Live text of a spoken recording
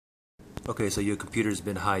Okay, so your computer's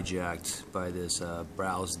been hijacked by this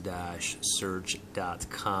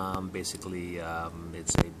browse-search.com. Basically,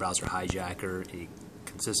 it's a browser hijacker. It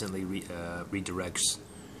consistently redirects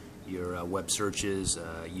your web searches.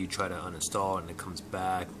 You try to uninstall and it comes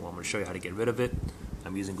back. Well, I'm going to show you how to get rid of it.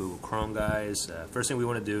 I'm using Google Chrome, guys. First thing we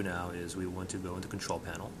want to do now is we want to go into Control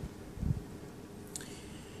Panel.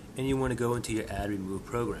 And you want to go into your Add Remove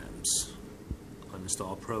Programs.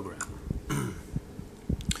 Uninstall Program.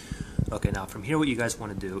 Okay, now from here what you guys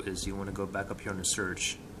want to do is you want to go back up here on the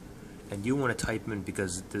search, and you want to type in,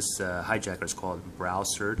 because this hijacker is called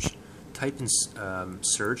browse search, type in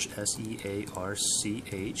search,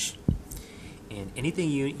 S-E-A-R-C-H, and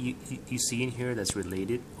anything you see in here that's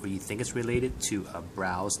related, or you think it's related to a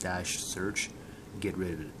browse-search, get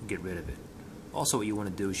rid of it. Also, what you want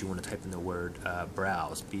to do is you want to type in the word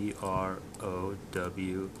browse, B-R-O-W-S-E,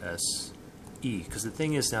 because the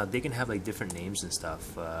thing is, now they can have like different names and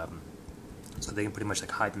stuff. So they can pretty much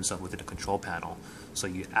like hide themselves within a control panel. So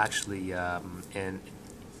you actually, and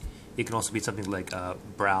it can also be something like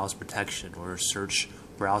browse protection, or search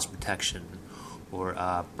browse protection, or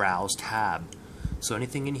browse tab. So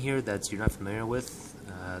anything in here that you're not familiar with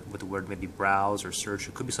the word maybe browse or search,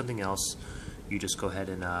 it could be something else, you just go ahead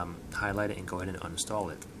and highlight it and go ahead and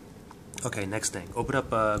uninstall it. Okay, next thing, open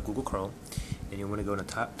up Google Chrome, and you want to go in the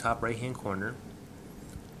top right hand corner,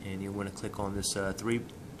 and you want to click on this three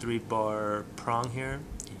bar prong here,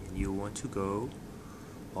 and you want to go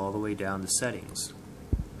all the way down to settings.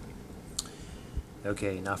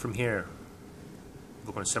 Okay, now from here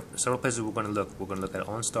we're going to several places we're going to look. We're going to look at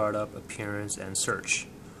on startup, appearance, and search.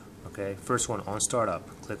 Okay, first one, on startup,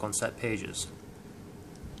 click on set pages.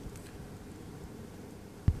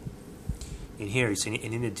 In here you see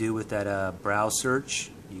anything to do with that browse search,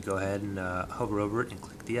 you go ahead and hover over it and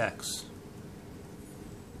click the X.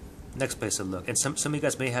 Next place to look, and some of you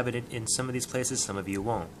guys may have it in some of these places, some of you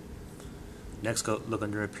won't. Next, go look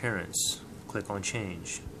under appearance, click on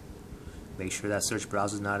change. Make sure that search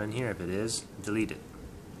browser is not in here. If it is, delete it.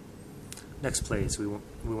 Next place, we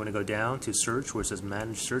want to go down to search, where it says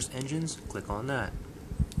manage search engines, click on that.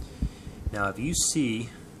 Now if you see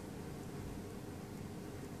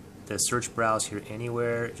the search browse here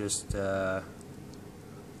anywhere, just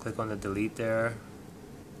click on the delete there.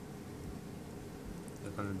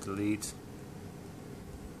 Click on the delete,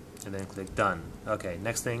 and then click done. Okay,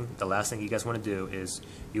 next thing, the last thing you guys want to do is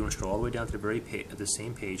you want to scroll all the way down to the very the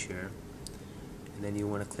same page here, and then you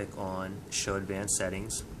want to click on show advanced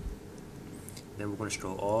settings. Then we're going to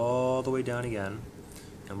scroll all the way down again,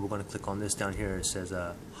 and we're going to click on this down here. It says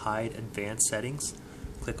hide advanced settings.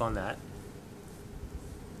 Click on that.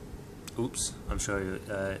 Oops, I'm sorry.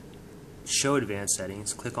 Show advanced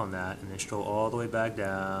settings. Click on that, and then scroll all the way back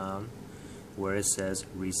down where it says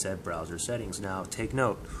reset browser settings. Now take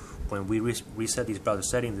note, when we reset these browser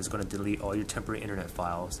settings, it's going to delete all your temporary internet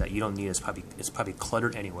files that you don't need. It's probably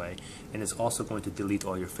cluttered anyway, and it's also going to delete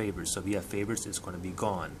all your favorites. So if you have favorites, it's going to be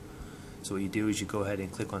gone. So what you do is you go ahead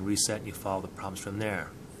and click on reset, and you follow the prompts from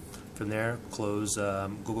there. From there, close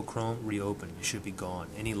Google Chrome, reopen. It should be gone.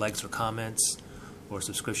 Any likes or comments or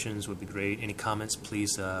subscriptions would be great. Any comments,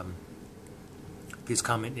 please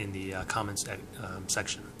comment in the comments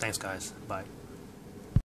section. Thanks, guys. Bye.